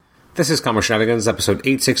This is Comic Shenanigans, episode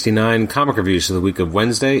 869, comic reviews for the week of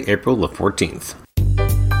Wednesday, April the 14th.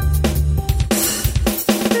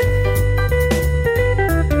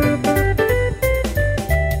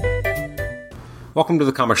 Welcome to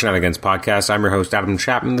the Comic Shenanigans podcast. I'm your host, Adam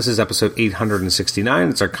Chapman. This is episode 869.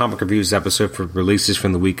 It's our comic reviews episode for releases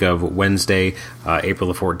from the week of Wednesday,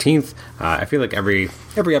 April the 14th. I feel like every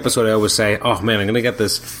episode I always say, oh man, I'm going to get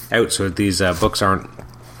this out so that these books aren't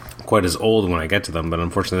quite as old when I get to them, but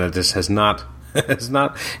unfortunately that just has not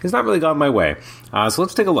really gone my way. So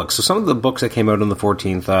let's take a look. So some of the books that came out on the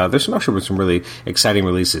 14th, there's some really exciting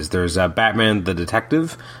releases. There's Batman the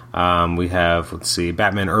Detective. We have,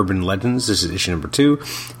 Batman Urban Legends. This is issue number 2.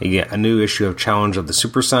 You get a new issue of Challenge of the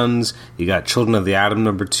Super Sons. You got Children of the Atom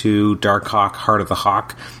number 2, Darkhawk, Heart of the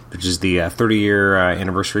Hawk, which is the 30-year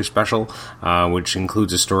anniversary special, which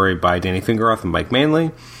includes a story by Danny Fingeroth and Mike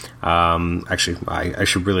Manley. Actually, I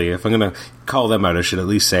should really, if I'm going to call them out, I should at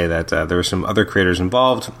least say that there are some other creators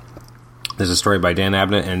involved. There's a story by Dan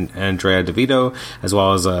Abnett and Andrea DeVito, as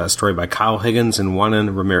well as a story by Kyle Higgins and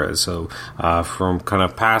Juanan Ramirez. So from kind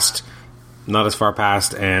of past, not as far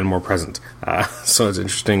past, and more present. So it's an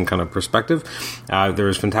interesting kind of perspective. There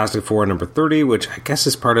was Fantastic Four number 30, which I guess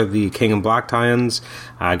is part of the King and Black tie-ins.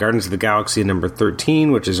 Guardians of the Galaxy number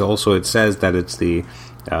 13, which is also, it says that it's the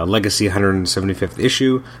Legacy 175th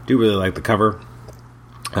issue. Do really like the cover.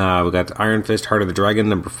 We got Iron Fist, Heart of the Dragon,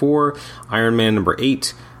 number 4. Iron Man, number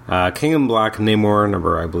 8. King in Black, Namor,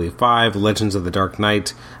 number, I believe, 5. Legends of the Dark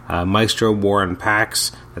Knight. Maestro, War and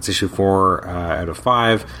Pax. That's issue 4 out of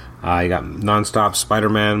 5. You got Nonstop,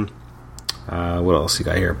 Spider-Man. What else you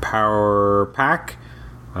got here? Power Pack.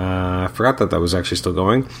 I forgot that was actually still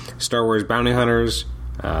going. Star Wars Bounty Hunters.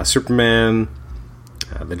 Superman.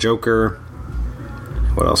 The Joker.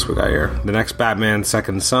 What else we got here? The Next Batman,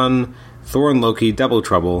 Second Son, Thor and Loki, Double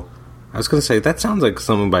Trouble. I was going to say, that sounds like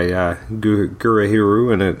something by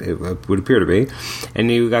Gurahiru, and it would appear to be.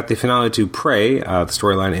 And you got the finale to Prey, the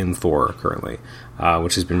storyline in Thor currently,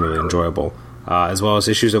 which has been really enjoyable. As well as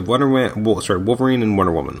issues of Wolverine and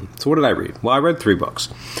Wonder Woman. So what did I read? Well, I read 3 books.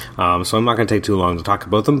 So I'm not going to take too long to talk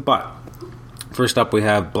about them, but first up, we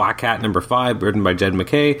have Black Cat number 5, written by Jed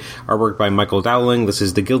MacKay, artwork by Michael Dowling. This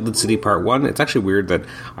is The Gilded City Part 1. It's actually weird that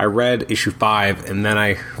I read issue 5, and then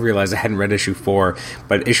I realized I hadn't read issue 4,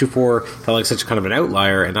 but issue 4 felt like such kind of an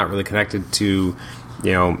outlier and not really connected to,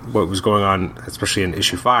 what was going on, especially in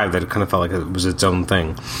issue 5, that it kind of felt like it was its own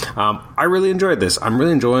thing. I really enjoyed this. I'm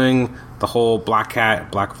really enjoying the whole Black Cat,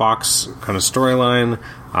 Black Fox kind of storyline.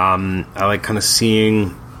 I like kind of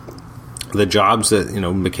seeing the jobs that,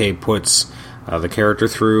 MacKay puts the character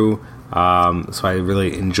through, so I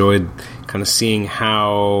really enjoyed kind of seeing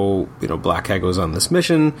how Black Cat goes on this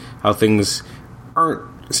mission, how things aren't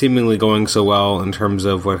seemingly going so well in terms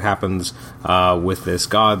of what happens with this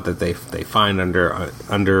god that they find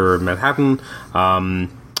under Manhattan.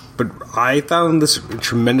 But I found this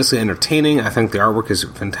tremendously entertaining. I think the artwork is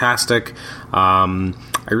fantastic. I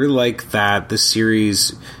really like that this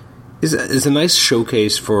series is a nice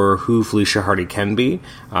showcase for who Felicia Hardy can be,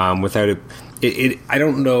 without it. I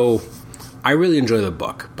don't know. I really enjoy the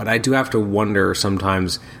book, but I do have to wonder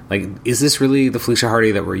sometimes, is this really the Felicia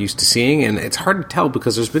Hardy that we're used to seeing? And it's hard to tell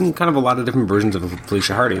because there's been kind of a lot of different versions of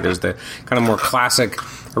Felicia Hardy. There's the kind of more classic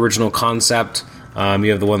original concept.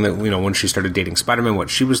 You have the one that, when she started dating Spider-Man,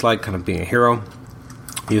 what she was like, kind of being a hero.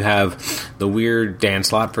 You have the weird Dan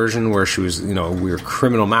Slott version where she was, a weird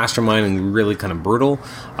criminal mastermind and really kind of brutal.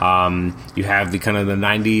 You have the kind of the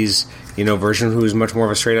 90s, version who is much more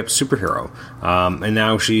of a straight-up superhero. And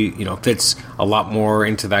now she, fits a lot more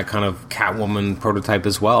into that kind of Catwoman prototype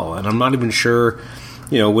as well. And I'm not even sure,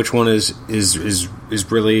 which one is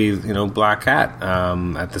really, Black Cat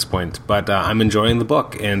at this point. But I'm enjoying the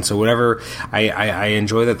book. And so whatever, I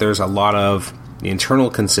enjoy that there's a lot of the internal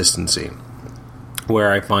consistency,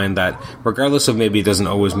 where I find that regardless of maybe it doesn't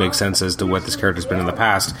always make sense as to what this character's been in the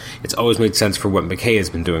past, it's always made sense for what MacKay has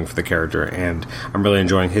been doing for the character, and I'm really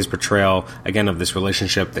enjoying his portrayal, again, of this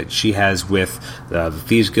relationship that she has with the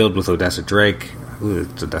Thieves Guild, with Odessa Drake.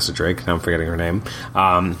 It's Odessa Drake, now I'm forgetting her name.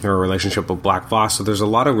 Her relationship with Black Fox, so there's a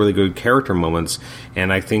lot of really good character moments,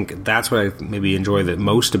 and I think that's what I maybe enjoy the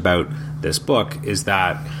most about this book, is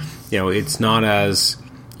that, it's not as...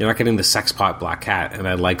 You're not getting the sex pot Black Cat, and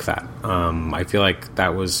I like that. I feel like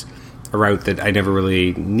that was a route that I never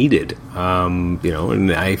really needed. And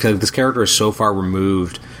I feel like this character is so far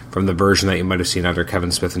removed from the version that you might have seen under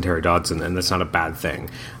Kevin Smith and Terry Dodson, and that's not a bad thing.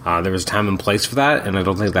 There was a time and place for that, and I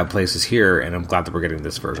don't think that place is here, and I'm glad that we're getting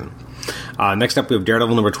this version. Next up, we have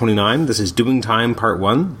Daredevil number 29. This is Doing Time Part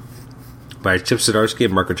 1. by Chip Zdarsky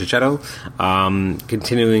and Marco Checchetto,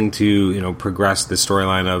 continuing to progress the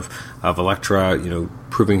storyline of Elektra,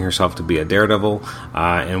 proving herself to be a daredevil,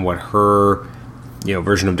 and what her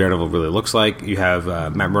version of Daredevil really looks like. You have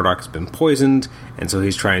Matt Murdock has been poisoned, and so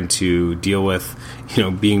he's trying to deal with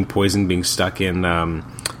being poisoned, being stuck in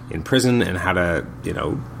prison, and how to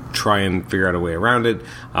try and figure out a way around it.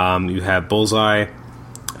 You have Bullseye,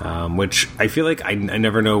 which I feel like I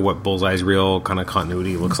never know what Bullseye's real kind of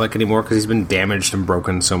continuity looks like anymore, because he's been damaged and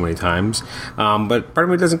broken so many times. But part of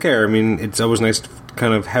me doesn't care. I mean, it's always nice to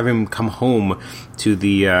kind of have him come home to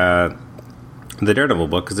the Daredevil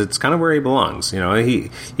book, because it's kind of where he belongs. He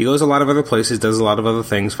goes a lot of other places, does a lot of other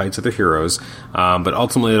things, fights other heroes, but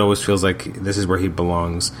ultimately it always feels like this is where he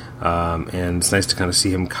belongs. And it's nice to kind of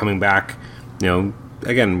see him coming back,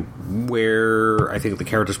 again, where I think the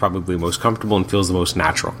character's probably most comfortable and feels the most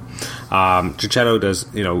natural. Checchetto does,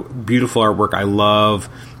 beautiful artwork. I love,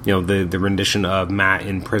 the rendition of Matt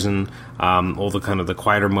in prison, all the kind of the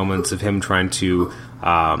quieter moments of him trying to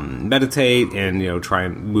meditate and, try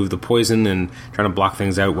and move the poison and trying to block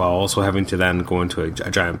things out while also having to then go into a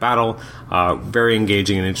giant battle. Very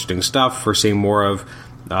engaging and interesting stuff. For seeing more of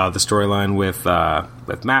the storyline with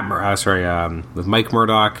Mike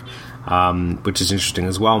Murdock, which is interesting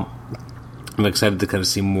as well. I'm excited to kind of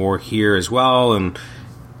see more here as well, and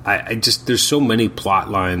I just, there's so many plot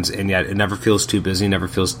lines, and yet it never feels too busy, never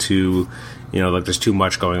feels too, like there's too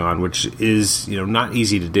much going on, which is, not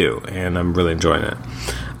easy to do, and I'm really enjoying it.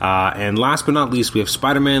 And last but not least, we have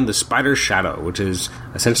Spider-Man, The Spider's Shadow, which is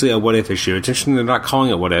essentially a what-if issue. It's interesting they're not calling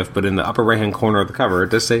it what if, but in the upper right-hand corner of the cover, it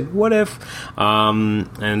does say what if.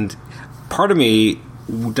 And part of me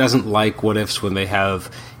doesn't like what-ifs when they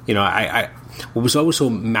have, what was always so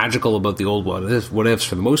magical about the old what ifs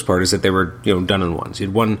for the most part is that they were done in ones. You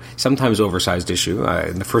had one sometimes oversized issue.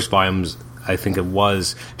 In the first volumes, I think it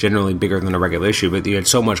was generally bigger than a regular issue, but you had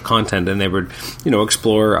so much content, and they would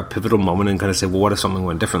explore a pivotal moment and kind of say, well, what if something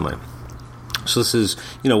went differently? So this is,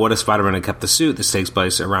 what if Spider-Man had kept the suit? This takes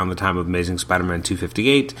place around the time of Amazing Spider-Man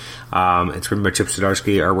 258. It's written by Chip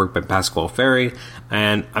Zdarsky, artwork by Pasquale Ferry,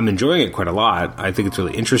 and I'm enjoying it quite a lot. I think it's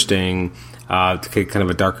really interesting to get kind of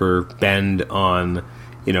a darker bend on,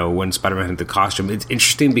 when Spider-Man had the costume. It's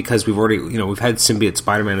interesting because we've already, we've had Symbiote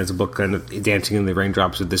Spider-Man as a book kind of dancing in the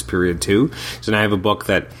raindrops at this period too. So now I have a book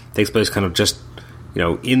that takes place kind of just,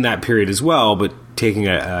 in that period as well, but taking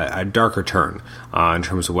a darker turn in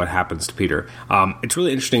terms of what happens to Peter. It's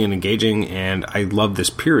really interesting and engaging, and I love this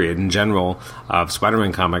period in general of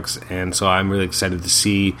Spider-Man comics, and so I'm really excited to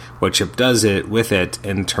see what Chip does with it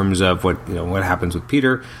in terms of what happens with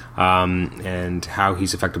Peter, and how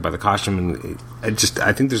he's affected by the costume. And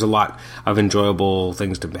I think there's a lot of enjoyable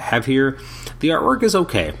things to have here. The artwork is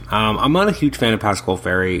okay. I'm not a huge fan of Pasquale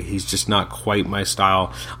Ferry. He's just not quite my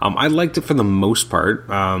style. I liked it for the most part.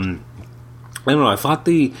 I don't know, I thought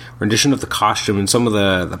the rendition of the costume and some of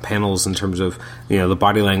the panels in terms of, the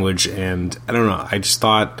body language, and I don't know, I just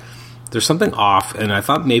thought there's something off, and I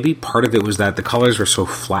thought maybe part of it was that the colors were so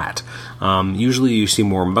flat. Usually you see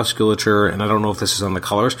more musculature, and I don't know if this is on the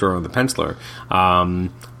colorist or on the penciler,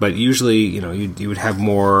 but usually, you would have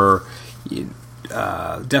more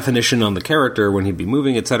definition on the character when he'd be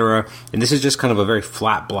moving, etc., and this is just kind of a very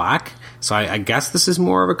flat black, so I guess this is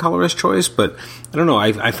more of a colorist choice, but I don't know,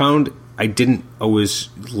 I found I didn't always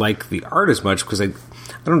like the art as much because I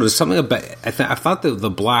don't know, there's something about I thought that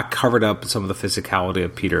the black covered up some of the physicality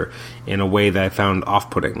of Peter in a way that I found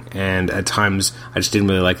off-putting, and at times I just didn't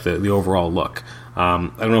really like the overall look. I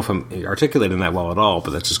don't know if I'm articulating that well at all,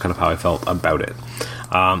 but that's just kind of how I felt about it.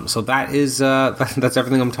 So that is that's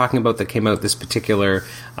everything I'm talking about that came out this particular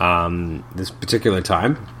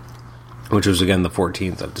time, which was again the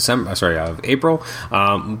 14th of April.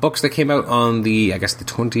 Books that came out on the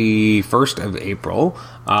 21st of April.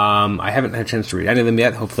 I haven't had a chance to read any of them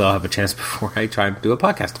yet. Hopefully I'll have a chance before I try and do a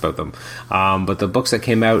podcast about them. But the books that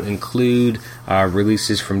came out include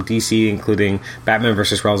releases from DC, including Batman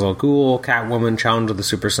vs. Ra's al Ghul, Catwoman, Challenge of the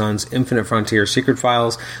Super Sons, Infinite Frontier, Secret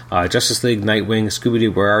Files, Justice League, Nightwing,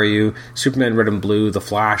 Scooby-Doo, Where Are You?, Superman Red and Blue, The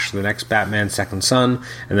Flash, The Next Batman, Second Son,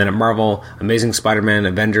 and then at Marvel, Amazing Spider-Man,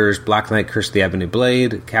 Avengers, Black Knight, Curse of the Ebony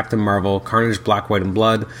Blade, Captain Marvel, Carnage, Black, White, and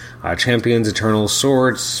Blood, Champions, Eternals,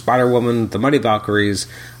 Swords, Spider-Woman, The Mighty Valkyries,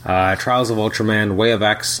 Trials of Ultraman, Way of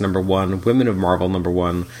X, #1, Women of Marvel,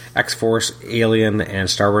 #1, X-Force, Alien, and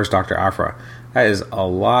Star Wars Dr. Aphra. That is a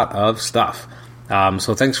lot of stuff.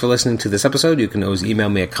 So thanks for listening to this episode. You can always email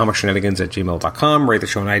me at comicshenanigans@gmail.com, rate the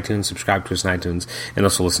show on iTunes, subscribe to us on iTunes, and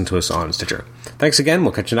also listen to us on Stitcher. Thanks again.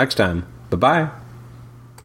 We'll catch you next time. Bye-bye.